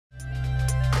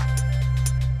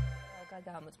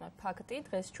გამოწმა ფაქტი.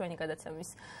 დღეს ჩვენი გადაცემის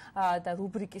და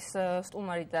რუბრიკის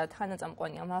სტუმარი და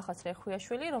თანაწამყვანია მალხაზ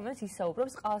რეხვიაშვილი, რომელიც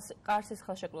ისაუბრებს ყარსის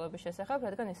ხელშეკრულების შესახებ,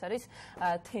 რადგან ეს არის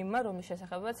თემა, რომლის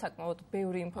შესახებაც საკმაოდ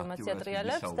ბევრი ინფორმაცია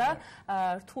ტრიალებს და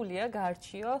რთულია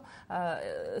გაარჩიო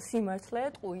სიმართლე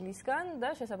ტყუილისგან და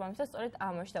შესაბამისად სწორედ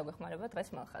ამაში დაგვეხმარება დღეს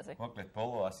მალხაზი. მოკლედ,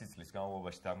 ბოლო 100 წლის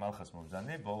განმავლობაში და მალხაზ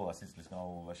მომბრძანე, ბოლო 100 წლის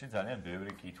განმავლობაში ძალიან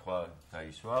ბევრი კითხვა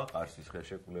დაისვა ყარსის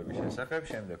ხელშეკრულების შესახებ,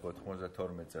 შემდეგ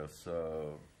 92 წელს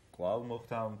კვლავ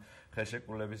მოხდა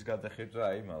ხელშეკრულების გადახედვა,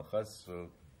 აი მალხაზ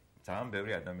ძალიან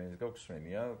ბევრი ადამიანის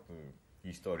გაგვსვენია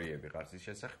ისტორიები ყარსის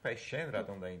შესახებ, აი შენ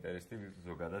რატომ დაინტერესდი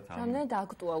ზოგადად ამ რამდენად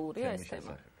აქტუალურია ეს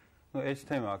თემა? ეს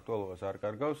თემა აქტუალობას არ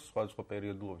კარგავს, სხვადასხვა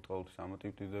პერიოდულობით ყოველთვის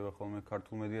ამოტივტივდება ხოლმე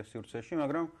ქართულ მედია სივრცეში,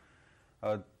 მაგრამ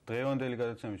დღევანდელი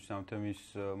გადაცემის ამ თემის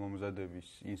მომზადების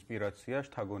ინსპირაცია,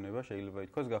 შთაგონება შეიძლება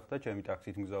ითქვას გახდა ჩემი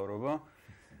ტაქსით მგზავრობა,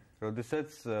 როდესაც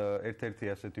ერთ-ერთი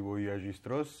ასეთი ვოიაჟის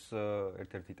დროს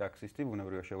ერთ-ერთი ტაქსისტი,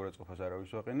 ბუნებრივია შეურაცხყოფას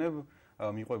არავის ვაყენებ,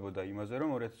 მიყვებოდა იმაზე, რომ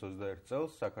 2021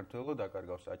 წელს საქართველოს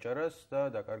დაკარგავს აჭარას და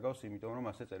დაკარგავს იმიტომ, რომ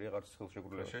ასე წერია ყარსის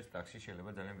ხელშეკრულება. ეს ტაქსი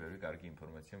შეიძლება ძალიან ბევრი კარგი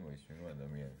ინფორმაცია მოისმინო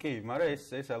ადამიანს. კი, მაგრამ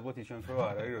ეს ალბათ ის შემთხვევა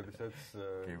არ არის, როდესაც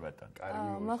კი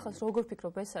ბატონო. მალხაზ, როგორ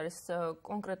ფიქრობ, ეს არის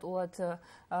კონკრეტულად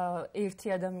ერთი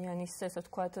ადამიანის, ესე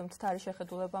ვთქვათ, მცდარი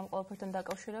შეხედულება ამ ყველაფერთან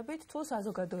დაკავშირებით, თუ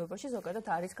საზოგადოებაში ზოგადად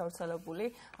არის გავრცელებული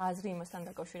აზრი იმასთან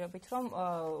დაკავშირებით, რომ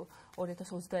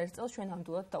 2021 წელს ჩვენ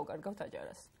ამდულად დავკარგავთ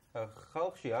აჭარას.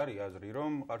 ხალხში არის აზრი,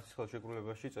 რომ ყარსის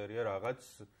ხელშეკრულებაში წერია რაღაც,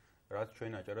 რაც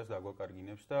ჩვენ აჭარას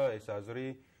დაგვაკარგინებს და ეს აზრი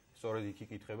სწორედ იქ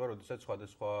იკითხება, როდესაც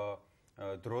სხვადასხვა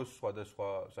დროს, სხვადასხვა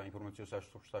საინფორმაციო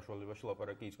საშუალებაში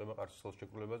ლაპარაკი იწყება ყარსის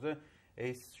ხელშეკრულებაზე.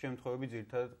 ეს შემთხვევები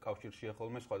ძირითადად კავშირშია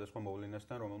ხოლმე სხვადასხვა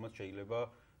მოვლენასთან, რომელმაც შეიძლება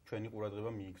ჩვენი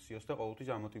ყურადღება მიიქციოს და ყოველთვის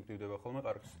ამოტივტივდება ხოლმე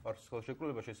ყარსის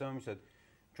ხელშეკრულება. შესაბამისად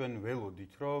ჩვენ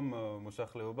ველოდით, რომ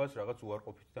მოსახლეობას რაღაც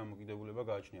უარყოფითი დამოკიდებულება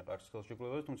გააჩნია ყარსის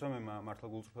ხელშეკრულებაზე, თუმცა მე მართლა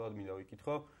გულწრფელად მინდა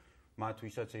ვიკითხო, მათ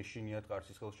ვისაც ეშინიათ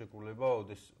ყარსის ხელშეკრულება,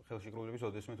 ხელშეკრულების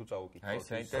ოდესმე თუ წაუკითხოთ. აი,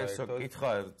 საინტერესო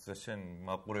კითხვა, შენ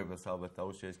მაყურებელს ალბათ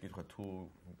დაუსვია ეს კითხვა, თუ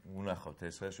უნახავთ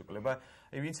ეს ხელშეკრულება,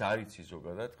 აი ვინც არ იცის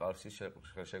ზოგადად ყარსის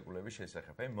ხელშეკრულების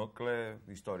შესახებ. აი მოკლე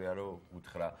ისტორია რო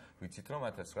უთხრა, ვიცით რომ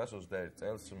 1921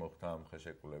 წელს მოხდა ამ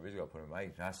ხელშეკრულების გაფორმება. აი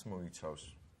რას მოიცავს?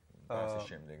 ასე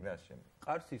შემდეგ და ასე შემდეგ.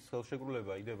 ყარსის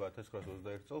ხელშეკრულება იდება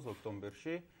 1921 წელს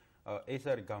ოქტომბერში. ეს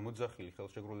არის გამოძახილი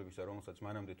ხელშეკრულებისა, რომელსაც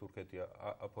მანამდე თურქეთი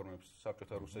აფორმებს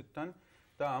საბჭოთა რუსეთთან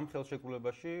და ამ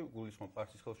ხელშეკრულებაში გულისხმობ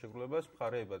ყარსის ხელშეკრულებას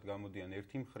მხარეებად გამოდიან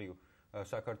ერთი მხრივ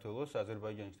საქართველოს,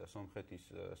 აზერბაიჯანის და სომხეთის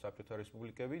საბჭოთა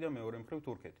რესპუბლიკები და მეორე მხრივ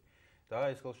თურქეთი. და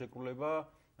ეს ხელშეკრულება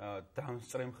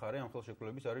დამსწრე მხარე ამ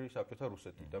ხელშეკრულების არის საბჭოთა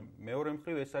რუსეთი და მეორე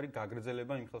მხრივ ეს არის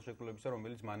გაგრძელება იმ ხელშეკრულებისა,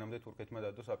 რომელიც მანამდე თურქეთმა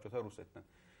დადო საბჭოთა რუსეთთან.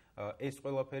 ეს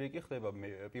ყველაფერი კი ხდება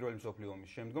პირველი მსოფლიო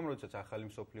ომის შემდგომ, როდესაც ახალი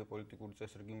მსოფლიო პოლიტიკური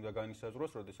წესრიგი უნდა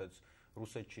განისაზღვროს, როდესაც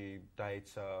რუსეთში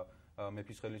დაეცა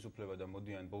მეფის ხელისუფლება და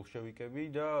მოდიან ბოლშევიკები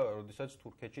და როდესაც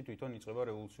თურქეთში თვითონ იწყება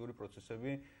რევოლუციური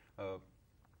პროცესები,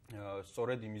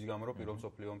 სწორედ იმის გამო, რომ პირველ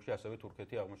მსოფლიო ომში ასევე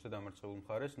თურქეთი აღმოჩნდა დამარცხებულ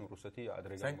მხარეს, რუსეთი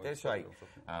ადრე გამოიცა.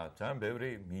 ძალიან ბევრი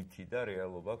მითი და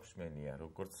რეალობა გვსმენია,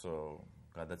 როგორც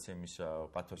გადაცემის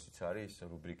პათოსიც არის,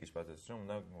 რუბრიკის პათოსიც, რომ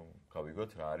უნდა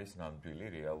გავიგოთ რა არის ნამდვილი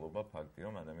რეალობა, ფაქტი,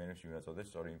 რომ ადამიანებს მიაწოდეთ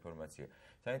სწორი ინფორმაცია.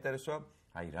 საინტერესოა,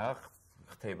 აი რა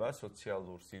ხდება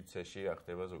სოციალურ სივრცეში, რა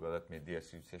ხდება ზოგადად მედია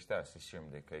სივრცეში და ასე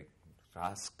შემდეგ. აი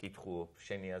რას კითხულობ,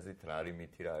 შენი აზრით რა არის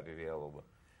მითი, რა არის რეალობა?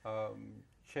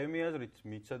 ჩემი აზრით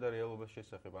მითსა და რეალობას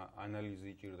შესახებ ანალიზი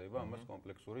იჭირდება, ამას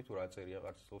კომპლექსური თუ რა წერია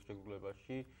ყარსის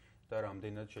ხელშეკრულებაში და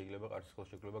რამდენად შეიძლება ყარსის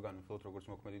ხელშეკრულება განვიხილოთ როგორც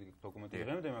მოქმედი დოკუმენტი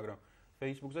დღემდე, მაგრამ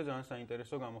Facebook-ზე ძალიან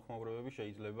საინტერესო გამოხმაურებები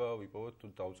შეიძლება ვიპოვოთ თუ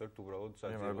დავწერთ უბრალოდ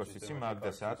საერთოდ სისტემაში.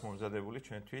 მაგდა საათ მომზადებული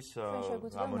ჩვენთვის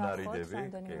გამონარიდები.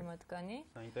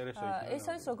 საინტერესო ეს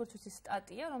არის როგორც ვიცი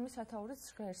სტატია, რომლის სათაურიც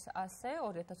ჟღერს ასე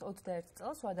 2021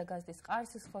 წელს ვადაგაზდის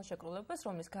ყარსის ხელშეკრულებას,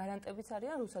 რომლის გარანტებიც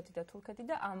არიან რუსეთი და თურქეთი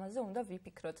და ამაზე უნდა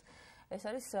ვიფიქროთ. ეს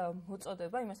არის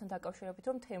მოწოდება იმასთან დაკავშირებით,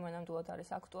 რომ თემა ნამდვილად არის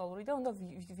აქტუალური და უნდა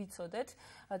ვიცოდეთ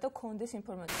და გქონდეს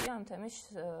ინფორმაცია ამ თემის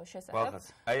შესახებ.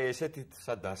 აი ესეთი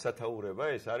დასათაურება,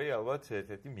 ეს არის ალბათ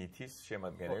ერთ-ერთი მითის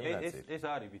შემადგენელი ნაწილი. ეს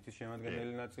არის მითის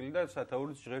შემადგენელი ნაწილი და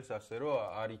სათაურიც ჟღერს ასე, რომ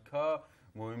არიქა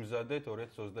მოემზადეთ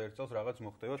 2021 წელს რაღაც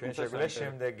მოხდება, თუმცა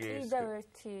შემდეგი კიდევ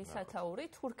ერთი სათაური,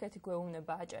 თურქეთი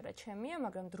გვეუბნება აჭარა ჩემია,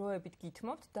 მაგრამ დროებით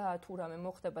გითმობთ და თუ რამე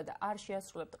მოხდება და არ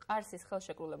შეასრულებთ ყარსის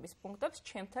ხელშეკრულების პუნქტებს,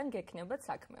 ჩემთან გექნებათ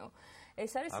საქმეო.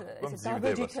 ეს არის ესე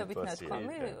დაბეჯითებით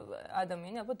ნათქვამი,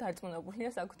 ადამიანი ალბათ დარწმუნებულია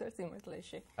საკუთარ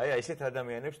სიმართლეში. აი ესეთ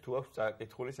ადამიანებს თუ აქვს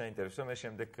წაკითხული საინტერესო, მე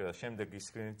შემდეგი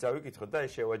სკრინით წავიკითხოთ და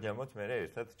ეს შევაჯამოთ მე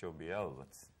ერთად ჯობია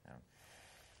ალბათ.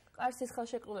 ყარსის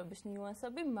ხელშეკრულების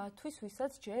ნიუანსები მათთვის,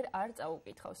 ვისაც ჯერ არ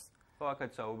წაუკითხავს. ხო,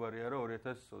 აქაც საუბარია, რომ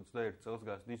 2021 წელს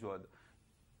გასდის ვადა.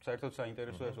 საერთოდ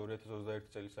საინტერესოა ეს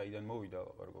 2021 წელი საიდან მოვიდა,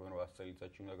 ვარაუდობენ 100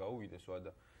 წელიწადში უნდა გაუვიდეს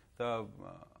ვადა და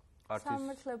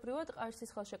სამართლებრივად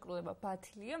ყარსის ხელშეკრულება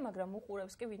ბათილია, მაგრამ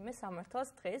უყურებს კი ვინმე სამართალს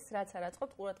დღეს, რაც არ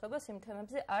აწყობთ ყურადღებას იმ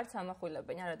თემებზე არც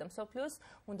ამახვილებენ. არადა მსოფლიოს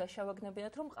უნდა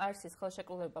შევაგნებინოთ, რომ ყარსის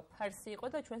ხელშეკრულება ფარსი იყო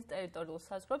და ჩვენს ტერიტორიულ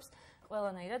საზღვრებს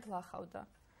ყველანაირად ლახავდა.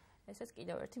 ესეც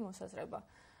კიდევ ერთი მოსაზრება.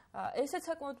 ესეც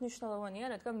საკმაოდ მნიშვნელოვანია,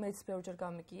 რადგან მეც ბევრჯერ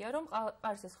გამიგია, რომ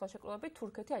ყარსის ხელშეკრულებით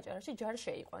თურქეთი აჭარაში ჯარ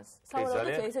შეიყვანს.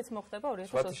 სავარაუდოდ ესეც მოხდება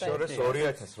 2008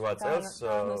 წელს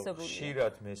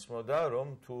ხშირად მესმოდა, რომ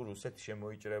თუ რუსეთი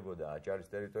შემოიჭრებოდა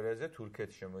აჭარის ტერიტორიაზე,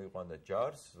 თურქეთი შემოიყვანდა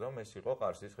ჯარს, რომ ეს იყო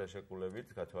ყარსის ხელშეკრულებით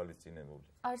გათვალისწინებული.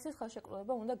 ყარსის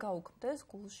ხელშეკრულება უნდა გაუქმდეს,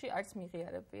 გულში არც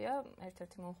მიღიარებია,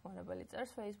 ერთ-ერთი მომხმარებელი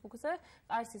წერს Facebook-ზე,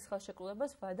 ყარსის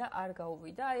ხელშეკრულებას ვადა არ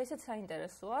გაუვიდა. აი ესეც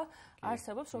საინტერესოა,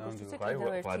 არსებობს როგორც ვთქვი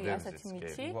კიდევ ერთი ასეთი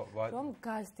მითი, რომ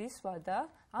გაზდის ვადა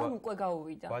ან უკვე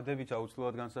გაუვიდა. ვადებიც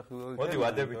აუცილებლად განსახილველი. მოდი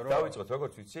ვადებით დავიწყოთ,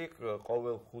 როგორც ვიცი,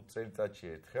 ყოველ 5 წელიწადში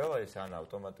ერთხელ ეს ან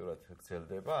ავტომატურად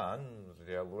გრძელდება, ან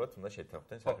რეალურად უნდა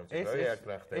შეთანხმდნენ სახელმწიფოები, აქ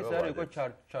რა ხდება. ეს არის უკვე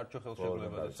ჩარჩო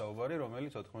ხელშეკრულებაზე საუბარი,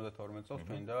 რომელიც 92 წელს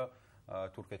ჩვენ და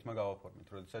თურქეთმა გავაფორმეთ,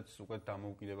 როდესაც უკვე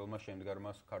დამოუკიდებელმა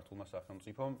შემდგარმა ქართულმა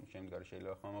სახელმწიფომ, შემდგარი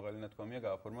შეიძლება ხმამაღალი ნათქვამია,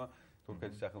 გააფორმა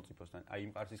თურქეთის სახელმწიფოსთან. აი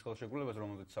იმ ყარსის ხელშეკრულებას,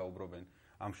 რომელზეც საუბრობენ,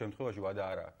 ამ შემთხვევაში ვადა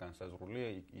არ აქვს განსაზღვრული,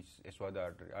 ეს ვადა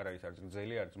არ არის არც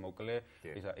გრძელი, არც მოკლე,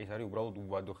 ეს არის უბრალოდ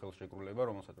უვადო ხელშეკრულება,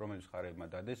 რომელიც ხარებმა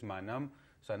დადეს მანამ,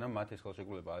 სანამ მათ ეს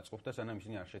ხელშეკრულება აწყობს და სანამ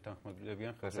ისინი არ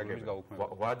შეთანხმებებიან ხელშეკრულების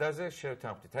გაუქმებაზე. ვადაზე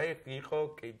შევთანხმდით. აი იყო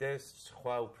კიდე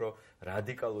სხვა უფრო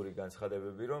რადიკალური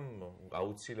განცხადებები, რომ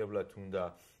აუცილებლად უნდა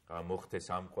მოხდეს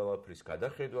ამ ყველაფრის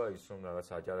გადახედვა, ის რომ რაღაც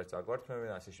აჭარას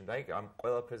წაგვართმევენ, ასე შემდეგ. აი ამ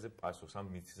ყველაფერზე პასუხს, ამ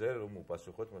მითზე რომ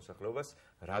უპასუხოთ მოსახლეობას,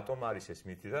 რატომ არის ეს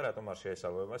მითი და რატომ არ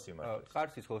შეესაბამება სიმართლეს.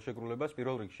 ყარსის ხელშეკრულებას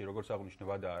პირველ რიგში, როგორც აღნიშნე,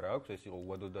 ვადა არ აქვს, ეს იყო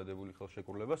უვადოდ დადებული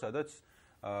ხელშეკრულება, სადაც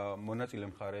მონაწილე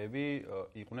მხარეები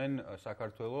იყვნენ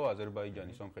საქართველო,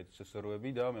 აზერბაიჯანი, სომხეთი,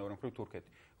 სსრ-ები და მეორე მხრივ თურქეთი.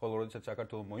 ხოლო როდესაც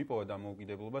საქართველო მოიპოვა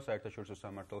დამოუკიდებლობა საერთაშორისო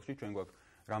სამართალში, ჩვენ გვაქვს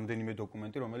რამდენიმე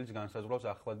დოკუმენტი, რომელიც განსაზღვრავს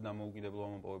ახლად დამოუკიდებლობა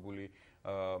მოპოვებული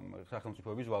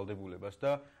სახელმწიფოების ვალდებულებას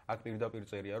და აქ პირდაპირ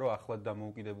წერია, რომ ახლად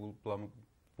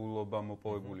დამოუკიდებლობა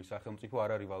მოპოვებული სახელმწიფო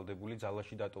არ არის ვალდებული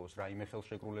ძალაში დატოვოს რაიმე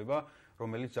ხელშეკრულება,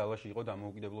 რომელიც ძალაში იყო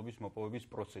დამოუკიდებლობის მოპოვების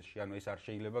პროცესში. ანუ ეს არ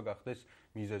შეიძლება გახდეს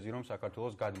მიზეზი, რომ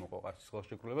საქართველოს გადმოყო ყარსის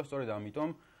ხელშეკრულება, სწორედ ამიტომ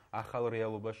ახალ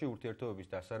რეალობაში ურთიერთობების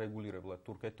დასარეგულირებლად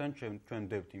თურქეთთან ჩვენ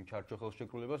ვდებთ იმ ჩარჩო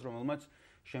ხელშეკრულებას, რომელმაც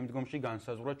შემდგომში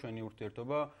განსაზღვრა ჩვენი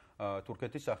ურთიერთობა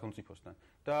თურქეთის სახელმწიფოსთან.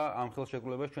 და ამ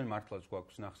ხელშეკრულებას ჩვენ მართლაც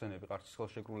გვაქვს ნახსენები ყარსის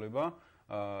ხელშეკრულება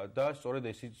და სწორედ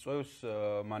ეს იწვევს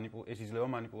ეს იძლევა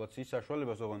манипуляციის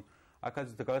საშუალებას, ოღონდ აქაც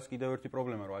დგას კიდევ ერთი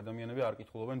პრობლემა, რომ ადამიანები არ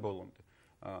კითხულობენ ბოლომდე.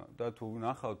 და თუ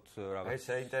ნახავთ რაღაც ეს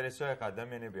საინტერესოა, ხა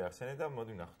ადამიანები ახსენე და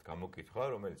მოდი ნახოთ გამოკითხვა,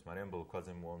 რომელიც მარიამ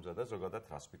ბოლქვაძემ მოამზადა, ზოგადად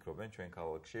რას ფიქრობენ ჩვენ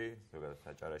ქალაქში, ზოგადად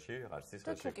აჭარაში, ყარსის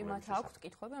ხელშეკრულების. და თუ კი მათ აქვთ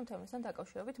კითხვები ამ თემასთან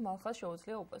დაკავშირებით, მალხაზ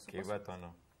შეუძლია უპასუხოს. კი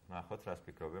ბატონო, ნახოთ რას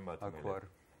ფიქრობენ ბატონები.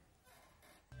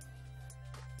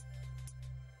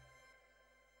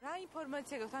 რა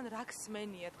ინფორმაცია გაქვთ ან რა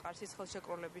გსმენიათ ყარსის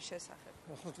ხელშეკრულების შესახებ?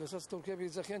 ახლა დღესაც თურქები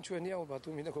იძახიან ჩვენია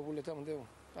ბათუმი და ქობულეთამდე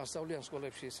ასწავლიან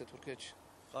სკოლებში ესე თურქეთში.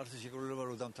 ყარსის შეკრულება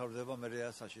რო დამთავრდება, მე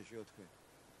რა საშიშიო თქვენ.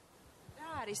 რა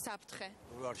არის საფრთხე?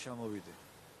 რო არ შემოვიდე.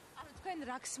 ანუ თქვენ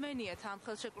რა გსმენიათ ამ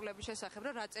ხელშეკრულების შესახებ,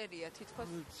 რა წერია თითქოს?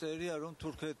 წერია რომ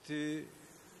თურქეთი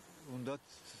უნდათ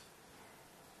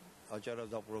აჭარას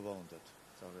დაყრობა უნდათ.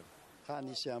 ხან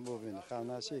ისე ამბობენ, ხან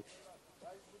ასე.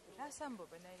 რას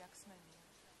ამბობენ, აი რა გსმენია?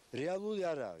 რეალური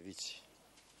არა, ვიცი.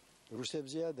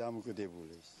 რუსებზეა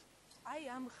დამოკიდებული ეს. აი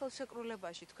ამ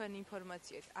ხელშეკრულებაში თქვენ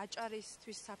ინფორმაციით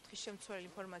აჭარისთვის საფრთხის შემცველი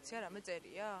ინფორმაცია რამე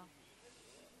წერია?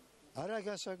 არა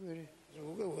გასაკვირი.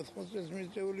 უკვე 80 წელს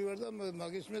მიწეული ვარ და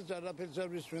მაგის მეც არაფერს არ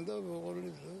ვისმენ და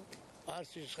მოყოლით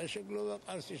ყარსის ხელშეკრულება,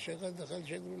 ყარსის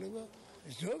ხელშეკრულება.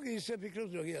 ზოგი ისე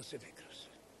ფიქრობს, ზოგი ასე ფიქრობს.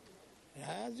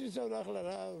 რა ზისავ ახლა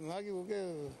რა მაგი უკვე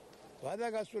ვადა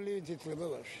გასული თითქება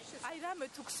ვარში. აი რამე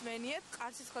თუ გსმენიეთ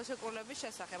ყარსის ხელშეკრულების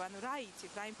შესახებ, ანუ რა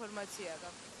იცით, რა ინფორმაცია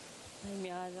გაქვთ? აი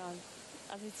მე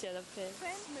არ ვიცი ადაფე.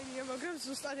 მენია, მაგრამ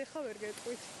ზუსტად ახლა ვერ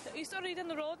გეტყვით. ისტორიიდან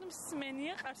უბრალოდ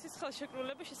მსმენია ყარსის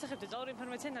ხელშეკრულების შესახებ და სწორი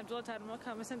ინფორმაცია ნამდვილად არ მაქვს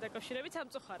ამასთან დაკავშირებით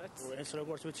სამწუხაროდ. ეს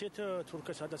როგორც ვიცით,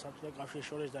 თურქეთსა და საბჭოთა კავშირის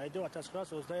შორის დაიდო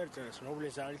 1921 წელს,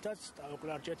 რომლის ძალითაც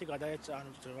დაუკლარჯეთი გადაეცა, ანუ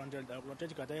ძვირვანდელი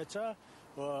დაუკლარჯეთი გადაეცა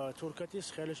თურქეთის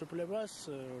ხელისუფლებას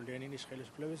ლენინის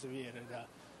ხელისუფლების მიერ და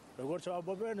როგორც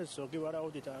ამბობენ, ზოგი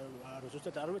ვარაუდით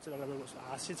ზუსტად არ ვიცი, მაგრამ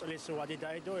 100 წლის ვადი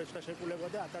დაიდო ეს ხელშეკრულება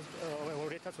და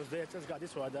 2021 წელს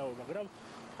გადის ვადაო, მაგრამ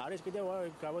არის კიდევ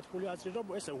გამოთქმული აზრი, რომ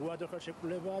ეს უვადო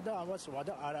ხელშეკრულებაა და ამას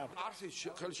ვადა არ აქვს. ყარსის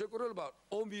ხელშეკრულება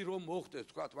ომი რომ მოხდეს,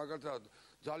 თქვათ, მაგალითად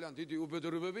ძალიან დიდი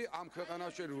უბედურებები ამ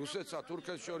ქვეყანაში რუსეთსა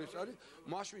თურქეთს შორის არის,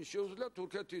 მაშინ შეუძლია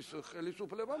თურქეთის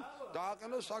ხელისუფლებამ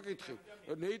დააყენოს საკითხი,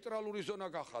 ნეიტრალური ზონა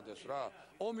გახადეს რა,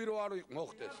 ომი რო არ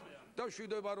მოხდეს და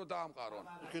შვიდება რო დაამყარონ.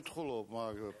 ვკითხულობ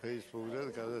მაგ Facebook-ზე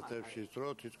გაზეთებში,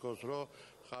 რომ თითქოს რომ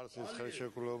ყარსის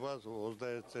ხელშეკრულებას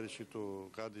 21 წელში თუ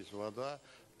გადის ვადა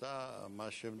და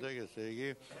მას შემდეგ ესე იგი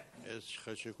ეს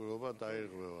ხელშეკრულება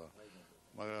დაირღვევა.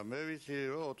 მაგრამ მე ვიცი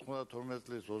რომ 92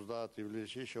 წლის 30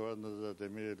 ივლისში შევარდნაძე და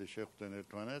დემირელი შეხვდნენ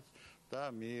ერთმანეთს და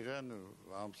მიიღენ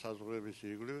ამ საზღვრების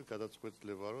ირგვლივ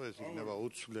გადაწყვეტილება რომ ეს იქნება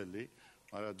უცვლელი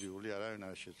მარადიული არავინ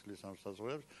არ შეცვლის ამ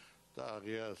საზღვრებს და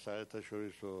აღიარა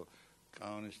საერთაშორისო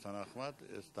კანონის თანახმად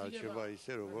ეს დარჩება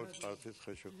ისე როგორც ყარსის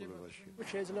ხელშეკრულებაში.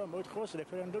 შეიძლება მოითხოვოს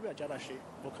რეფერენდუმი აჭარაში.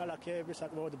 მოქალაქეები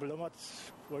საკმაოდ ბლომად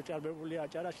მოჭარბებული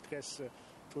აჭარაში დღეს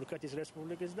თურქეთის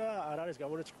რესპუბლიკის და არ არის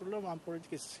გამორიცხული რომ ამ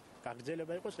პოლიტიკის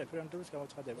გაგრძელება იყოს რეფერენდუმის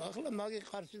გამოცხადება. ახლა მაგი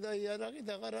ყარსი და იარაღი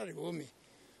აღარ არის ომი.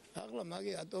 ახლა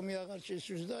მაგი ატომი აღარ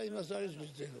შეშვის და იმას არის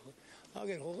მისდელო.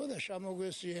 აგერ ხო და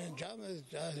შემოგვესიენ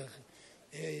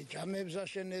ჯამებს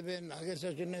აშენებენ, აგერს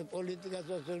აშენებენ პოლიტიკას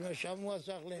აშენებენ,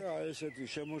 შემოასახლენ. ესეთი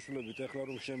შემოსვლებით ეხლა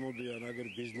რომ შემოდიან აგერ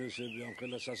ბიზნესები ამ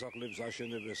ხელა სასახლეებს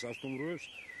აშენებენ სასტუმროებს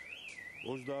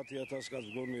 30000 კაც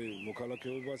გონი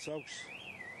მოქალაქეებაც აქვს.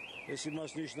 ეს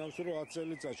იმას ნიშნავს რომ 10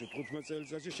 წელიწადში 15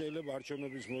 წელიწადში შეიძლება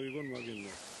არჩევნების მოიგონ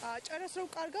მაგინო. აჭარას რომ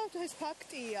ვკარგავთ ეს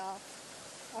ფაქტია.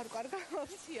 არ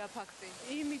ვკარგავთ ია ფაქტი.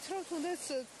 იმით რომ თუნდაც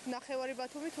ნახევარი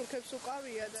ბათუმი თურქებს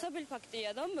უკავია და ცნობილი ფაქტია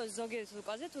რომ ზოგიერთ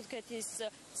უკაზე თურქეთის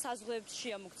საზღვრებში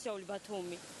შემოქცეული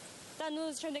ბათუმი. და ნუ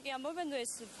შემდეგ ამბობენ რომ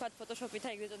ეს ვთქვათ ფოტოშოპით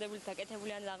აიგდე წოდებული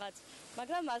დაკეთებული ან რაღაც,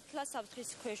 მაგრამ მართლა საფრთხის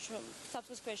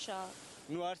ქვეშა.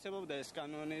 ნუ არსებობდა ეს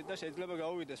კანონი და შეიძლება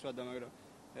გაუვიდეს ვადა, მაგრამ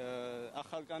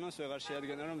ახალ კანონს ვეღარ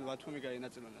შეადგენენ რომ ბათუმი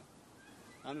გაინაწილონა.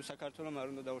 ანუ საქართველოს არ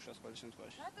უნდა დაუშვას ყოველ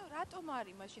შემთხვევაში. რატომ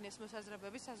არის მაშინ ეს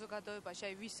მოსაზრებები საზოგადოებაში,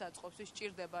 აი ვის აწყობს, ვის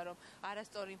ჭირდება რომ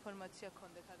არასწორი ინფორმაცია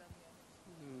გქონდეთ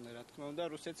ადამიანებს? რა თქმა უნდა,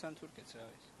 რუსეთს ან თურქეთს რა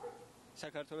არის.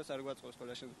 საქართველოს არ გვაწყობს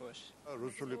ყოველ შემთხვევაში.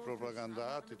 რუსული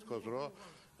პროპაგანდაა თითქოს რომ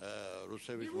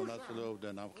რუსების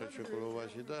მონაწილეობდნენ ამ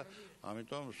ხელშეკრულებაში და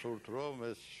ამიტომ სურთ რომ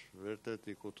ეს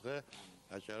ერთ-ერთი კუთხე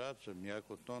აჭარაც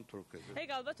მიაკუთვნონ თურქეთს. ეგ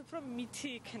ალბათ უფრო მითი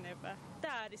იქნება და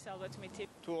არის ალბათ მითი.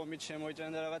 თუ ომით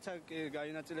შემოიჭრნენ და რაღაცა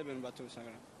გაინაწილებენ ბათუმს,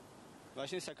 მაგრამ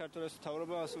მაშინ საქართველოს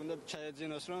მთავრობას უნდა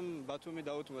ჩაეძინოს რომ ბათუმი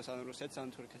დაუთმოს ან რუსეთს ან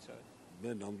თურქეთს რა.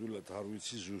 მე ნამდვილად არ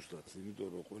ვიცი ზუსტად, იმიტომ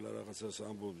რომ ყველა რაღაცას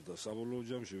ამბობს და საბოლოო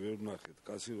ჯამში ვერ ვნახეთ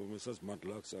კაცი რომელსაც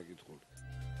მართლა აქვს საკითხული.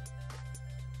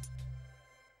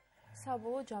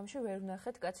 საბოლოო ჯამში ვერ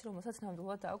ვნახეთ კაცი რომელსაც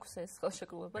ნამდვილად აქვს ეს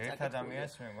ხელშეკრულება წაკითხული. ერთ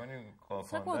ადამიანს მე მგონი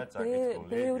საკმაოდ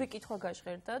ბევრი კითხვა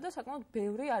გაჟღერდა და საკმაოდ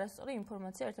ბევრი არასწორი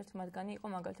ინფორმაცია ერთ-ერთი მათგანი იყო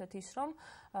მაგალითად ის რომ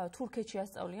თურქეთში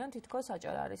ასწავლიან თითქოს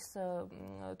აჭარა არის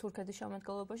თურქეთის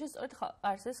შემადგენლობაში სწორედ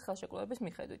ყარსის ხელშეკრულების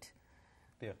მიხედვით.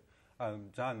 დიახ.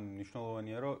 ძალიან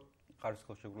მნიშვნელოვანია რომ ყარსის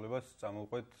ხელშეკრულებას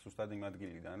წამოვყვეთ ზუსტად იმ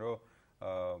ადგილიდან რომ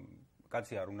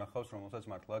კაცი არ უნახავს რომელსაც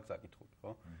მართლა აქვს საკითხული,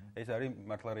 ხო? ეს არის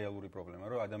მართლა რეალური პრობლემა,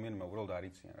 რომ ადამიანმა უბრალოდ არ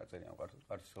იციან რა წერია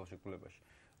ყარსის ხელშეკრულებაში.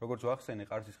 როგორც ვახსენე,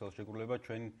 ყარსის ხელშეკრულება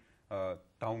ჩვენ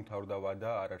დაუმთავრდა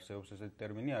ვადა, არ არსებობს ესეთი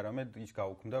ტერმინი, არამედ ის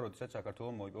გაუქმდა, როდესაც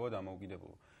საქართველოს მოიპოვა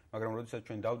დამოუკიდებლობა. მაგრამ როდესაც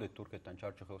ჩვენ დავდეთ თურქეთთან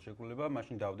ჩარჩო ხელშეკრულება,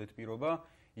 მაშინ დავდეთ პირობა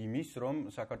იმის, რომ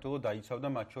საქართველოს დაიცავდა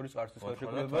მათ შორის ყარსის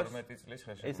ხელშეკრულებას.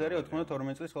 ეს არის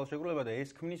 92 წლის ხელშეკრულება და ეს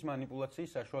ქმნის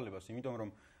манипуляციის საშუალებას, იმიტომ რომ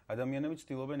ადამიანები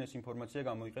ცდილობენ ეს ინფორმაცია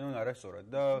გამოიყენონ არასწორად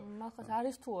და მალხაზ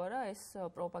არის თუ არა ეს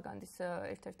პროპაგანდის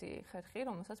ერთ-ერთი ხერხი,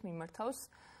 რომელსაც მიმართავს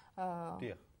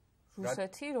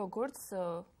რუსეთი როგორც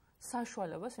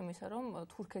საშუალებას იმისა, რომ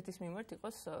თურქეთის მიმართ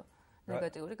იყოს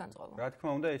ნეგატიური განწყობა. რა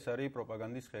თქმა უნდა, ეს არის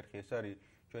პროპაგანდის ხერხი, ეს არის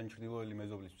ჩვენ ჩრდილოელი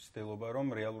მეზობლის ცდილობა, რომ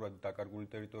რეალურად დაკარგული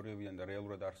ტერიტორიებიდან და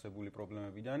რეალურად არსებული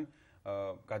პრობლემებიდან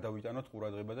გადავიტანოთ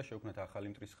ყურადღება და შევქმნათ ახალი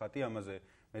მტრის ხატი. ამაზე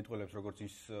მეტყველებს როგორც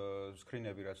ის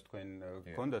სკრინები, რაც თქვენ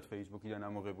გქონდათ Facebook-იდან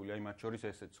ამოღებული, აი მათ შორის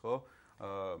ესეც, ხო?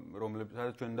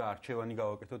 რომლებსაც ჩვენ და არჩევანი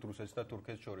გავაკეთოთ რუსეთს და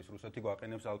თურქეთს შორის. რუსეთი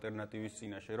გვაყენებს ალტერნატივის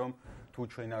წინაშე, რომ თუ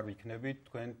ჩვენ არ ვიქნებით,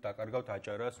 თქვენ დაკარგავთ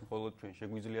აჭარას, მხოლოდ ჩვენ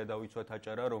შეგვიძლია დავიცვათ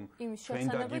აჭარა, რომ ჩვენ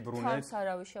დაგიბრუნეთ. თავს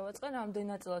არავის შევაწყენ, ამდენ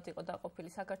ნაწილად იყო დაყოფილი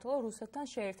საქართველოს რუსეთთან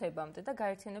შეერთებამდე და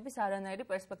გაერთიანების არანაირი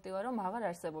პერსპექტივა რომ აღარ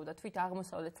არსებობდა. თვით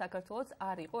აღმოსავლეთ საქართველოს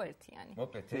არ იყო ერთიანი.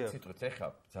 მოკლედ, ციტყვით, ეხლა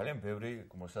ძალიან ბევრი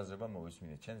მოსაზრება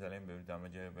მოვისმინეთ ჩვენ ძალიან ბევრი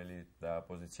დამაჯერებელი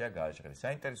პოზიცია გააჟღერეს.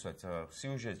 საინტერესოა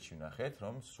სიუჟეტში ვნახეთ,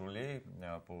 რომ სრული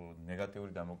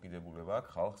ნეგატიური დამოკიდებულება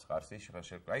აქვს ხალხს ყარსის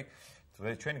ხელშეკრულებაში.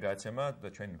 ჩვენი გადაცემა და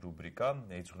ჩვენი რუბრიკა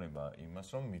ეძღვნება იმას,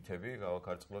 რომ მითები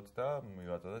გავაქარწყლოთ და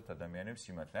მივაწოდოთ ადამიანებს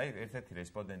სიმართლე. აი, ერთ-ერთი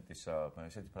რესპონდენტის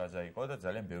ესეთი ფრაზა იყო და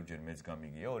ძალიან ბევრჯერ მეც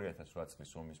გამიგია 2008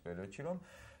 წლის ომის პერიოდში, რომ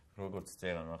როგორც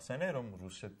წერან ახსენე, რომ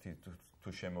რუსეთი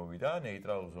თუ შემოვიდა,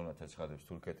 ნეიტრალურ ზონად ეცხადებს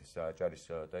თურქეთის და აჭარის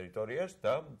ტერიტორიას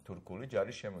და თურქული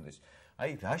ჯარი შემოდის.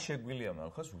 აი, რა შეგვიძლია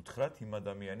მალხაზ უთხრათ იმ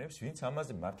ადამიანებს, ვინც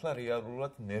ამაზე მართლა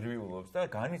რეალურად ნერვიულობს და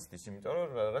განიცდის, იმიტომ რომ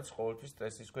რაღაც ყოველთვის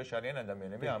სტრესის ქვეშ არიან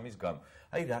ადამიანები ამის გამო.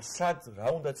 აი, რა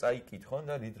უნდა წაიკითხონ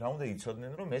და რა უნდა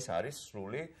იცოდნენ, რომ ეს არის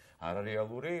სრული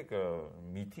არარეალური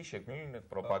მითი შექმნილი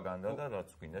პროპაგანდა და რაც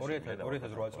გვინდა შექმნა.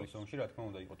 2008 წლის ომში რა თქმა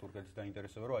უნდა იყო თურქეთის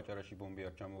დაინტერესება, რომ აჭარაში ბომბი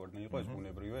არ ჩამოვარდნილიყო, ეს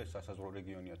ბუნებრივია, ეს სასაზღვრო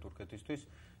რეგიონია თურქეთისთვის,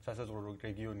 სასაზღვრო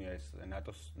რეგიონია ეს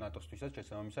ნატოსთვისაც,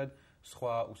 შესაბამისად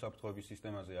სხვა უსაფრთხოების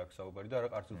სისტემაზე აქვს საუბარი და არა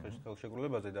ყარსის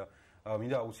ხელშეკრულებაზე და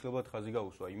მინდა აუცილებლად ხაზი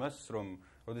გაუსვა იმას, რომ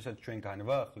როდესაც ჩვენ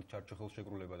განვაახლით ჩარჩო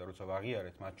ხელშეკრულება და როცა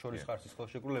ვაღიარეთ მათ შორის ყარსის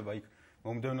ხელშეკრულება, იქ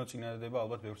მომდევნო წინადადება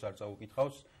ალბათ ბევრს არ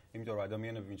წაუკითხავს, იმიტომ რომ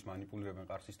ადამიანები ვინც მანიპულირებენ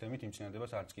ყარს სისტემით, იმ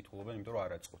წინადადებას არ წკითხულობენ, იმიტომ რომ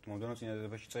არ აწყობთ. მომდევნო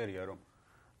წინადადებაში წერია, რომ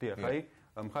დიახ, აი,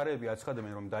 მხარეები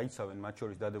აცხადებენ, რომ დაიცავენ მათ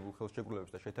შორის დადებულ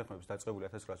ხელშეკრულებებს და შეთანხმებებს დაწყებული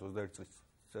 1921 წლის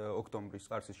ოქტომბრის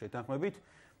ყარსის შეთანხმებით.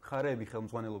 მხარეები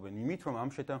ხელმძღვანელობენ იმით, რომ ამ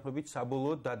შეთანხმებით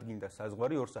საბოლოოდ დადგინდა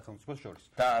საზღვარი ორ სახელმწიფოს შორის.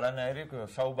 და არანაირი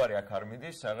საუბარი აქ არ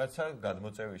მიდის რაღაცა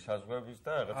გადმოწევის საზღვრების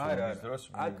და რაღაცა დროს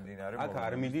მიმდინარე აქ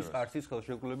არ მიდის ყარსის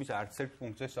ხელშეკრულების არც ერთ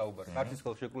პუნქტზე საუბარი. ყარსის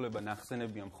ხელშეკრულება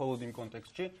ნახსენებია მხოლოდ იმ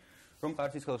კონტექსტში, რომ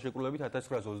ყარსის ხელშეკრულებით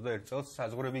 1921 წელს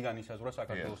საზღვრები განისაზღვრა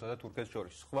საქართველოსა და თურქეთს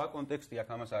შორის. სხვა კონტექსტი აქ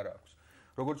ამას არ აქვს.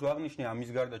 როგორც ვაღნიშნე, ამის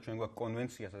გარდა ჩვენ გვაქვს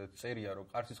კონვენცია, სადაც წერია, რომ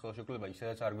ყარსის ხელშეკრულება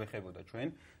ისედაც არ გვეხებოდა ჩვენ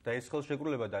და ეს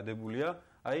ხელშეკრულება დადებულია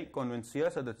აი კონვენცია,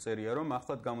 სადაც წერია, რომ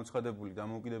ახლად გამოცხადებული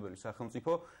დამოუკიდებელი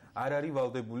სახელმწიფო არ არის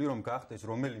ვალდებული, რომ გახდეს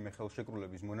რომელიმე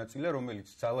ხელშეკრულების მონაწილე, რომელიც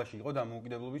ძალაში იყო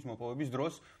დამოუკიდებლობის მოპოვების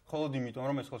დროს, მხოლოდ იმიტომ,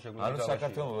 რომ ეს ხელშეკრულება ძალაში იყო.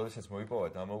 საქართველოს როდესაც მოიპოვა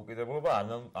დამოუკიდებლობა,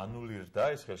 ანულირდა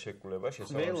ეს ხელშეკრულება,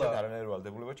 შესაბამისად არანაირი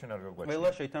ვალდებულება ჩვენ არ გაგვაჩნია.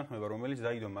 ყველა შეთანხმება, რომელიც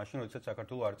დაიდო მაშინ, როდესაც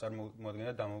საქართველოს არ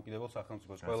წარმოადგენდა დამოუკიდებელ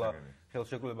სახელმწიფოს, ყველა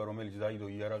ხელშეკრულება, რომელიც დაიდო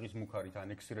იარაღის მუხარით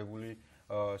ანექსირებული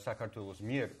საქართველოს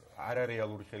მიერ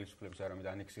არარეალური ხელისუფლების, არამედ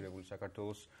ანექსირებული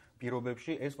საქართველოს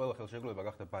პირობებში, ეს ყველა ხელშეკრულება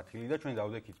გახდა ბათილი და ჩვენ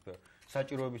დავდექით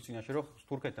საჭიროების წინაშე, რომ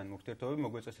თურქეთთან ურთიერთობები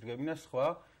მოგვეწესრიგებინა სხვა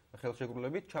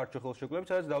ხელშეკრულებით, ჩარჩო ხელშეკრულებით,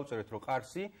 სადაც დავწერეთ, რომ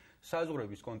ყარსი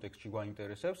საზღვრების კონტექსტში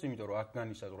გვაინტერესებს, იმიტომ რომ აქ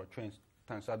განისაზღვრა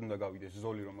ჩვენთან სად უნდა გავიდეს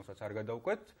ზოლი, რომელსაც არ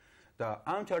გადავყვეთ და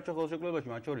ამ ჩარჩო ხელშეკრულებაში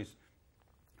მათ შორის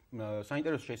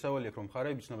საინტერესო შესავალი აქვს, რომ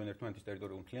მხარეები ცნობენ ერთმანეთის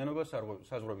ტერიტორიულ მთლიანობას,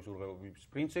 საზღვრების ურღევობის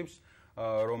პრინციპს,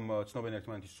 რომ ცნობენ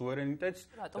ერთმანეთის სუვერენიტეტს.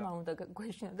 რატომ არ უნდა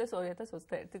გვეშინოდეს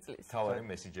 2021 წლის? თავარი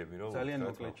მესიჯები რომ ძალიან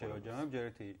მოკლედ შევაჯამებ, ჯერ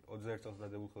ერთი 21 წელს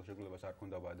დადებულ ხელშეკრულებას არ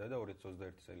ქონდა ვადა და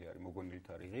 2021 წელი არის მოგონილი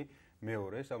თარიღი.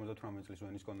 მეორე 78 წლის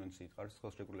ვენის კონვენციით ყარსის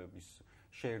ხელშეკრულების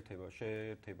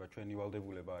შეერთება ჩვენი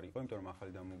ვალდებულება არ იყო, იმიტომ რომ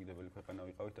ახალი დამოუკიდებელი ქვეყანა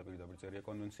ვიყავით და პირდაპირ წერია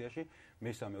კონვენციაში.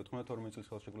 მესამე 92 წლის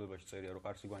ხელშეკრულებაში წერია, რომ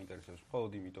ყარსი გვაინტერესებს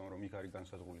მხოლოდ იმიტომ, რომ იქ არის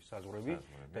განსაზღვრული საზღვრები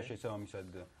და შესაბამისად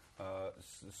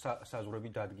საზღვრები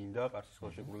დადგინდა ყარსის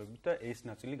ხელშეკრულებით და ეს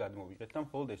ნაწილი გადმოვიღეთ და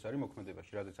მხოლოდ ეს არის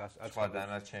მოქმედებაში, რადგან სხვა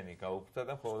დანარჩენი გაუქმდა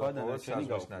და მხოლოდ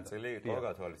საზღვრის ნაწილი იყო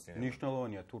გათვალისწინებული.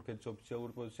 მნიშვნელოვანია თურქეთის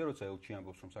ოფიციალური პოზიცია, როცა ელჩი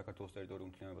ამბობს, რომ საქართველოს ტერიტორიულ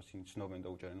მთლიანობას ცნობენ და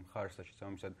უჭერენ მხარს და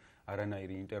შესაბამისად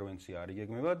არანაირი ინტერვენცია არ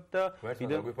იგეგმება და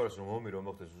კიდევ გვიფაროს რომ ომი რომ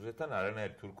მოხდეს რუსეთთან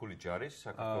არანაირი თურქული ჯარი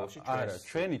საქართველოში არა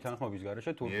ჩვენი თანხმობის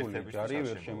გარეშე თურქული ჯარი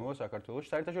ვერ შემოვა საქართველოში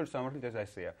საერთაშორისო სამართლით ეს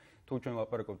ასეა თუ ჩვენ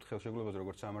ლაპარაკობთ ხელშეკრულებაზე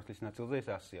როგორც სამართლის ნაწილზე ეს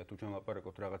ასეა თუ ჩვენ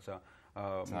ლაპარაკობთ რაღაცა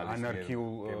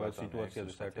ანარქიულ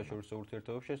სიტუაციაზე საერთაშორისო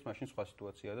ურთიერთობებში ეს მაშინ სხვა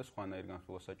სიტუაციაა და სხვანაირ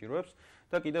განხილვას საჭიროებს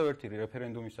და კიდევ ერთი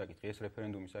რეფერენდუმის საკითხი ეს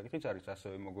რეფერენდუმის საკითხიც არის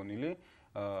ასევე მოგონილი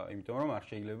იმიტომ რომ არ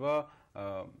შეიძლება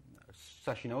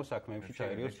საშინაო საქმეებში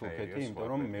ჩაერიოს თურქეთი, იმიტომ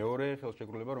რომ მეორე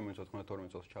ხელშეკრულება, რომელიც 92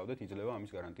 წელს ჩავდეთ, იძლევა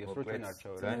ამის გარანტიას, რომ ჩვენ არ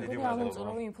ჩავერდებით. დიდი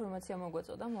ამოწურვი ინფორმაცია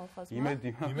მოგვეწოდა Malkhazმა.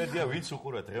 იმედია ვინც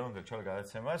უყურებთ დღევანდელ ჩვენ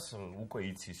გადაცემას, უკვე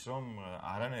იცის, რომ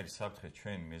არანაირი საფრთხე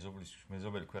ჩვენ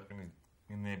მეზობელი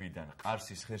ქვეყნებიდან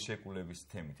ყარსის ხელშეკრულების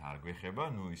თემით არ გვეხება,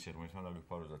 ნუ ისე ღმერთთან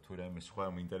დაგვიფაროს და თუ რაიმე სხვა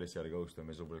ინტერესი არ გაუჩნდა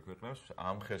მეზობელი ქვეყნებს,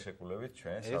 ამ ხელშეკრულებით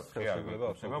ჩვენ საფრთხე არ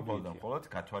გვექნება, მხოლოდ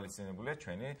გათვალისწინებულია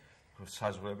ჩვენი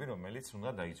საზღვრები, რომელიც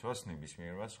უნდა დაიცვას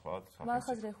ნებისმიერმა სხვა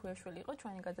Malkhaz Rekhviashvili იყო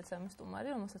ჩვენი გადაცემის სტუმარი,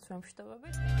 რომელსაც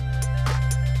ვემშვიდობებით.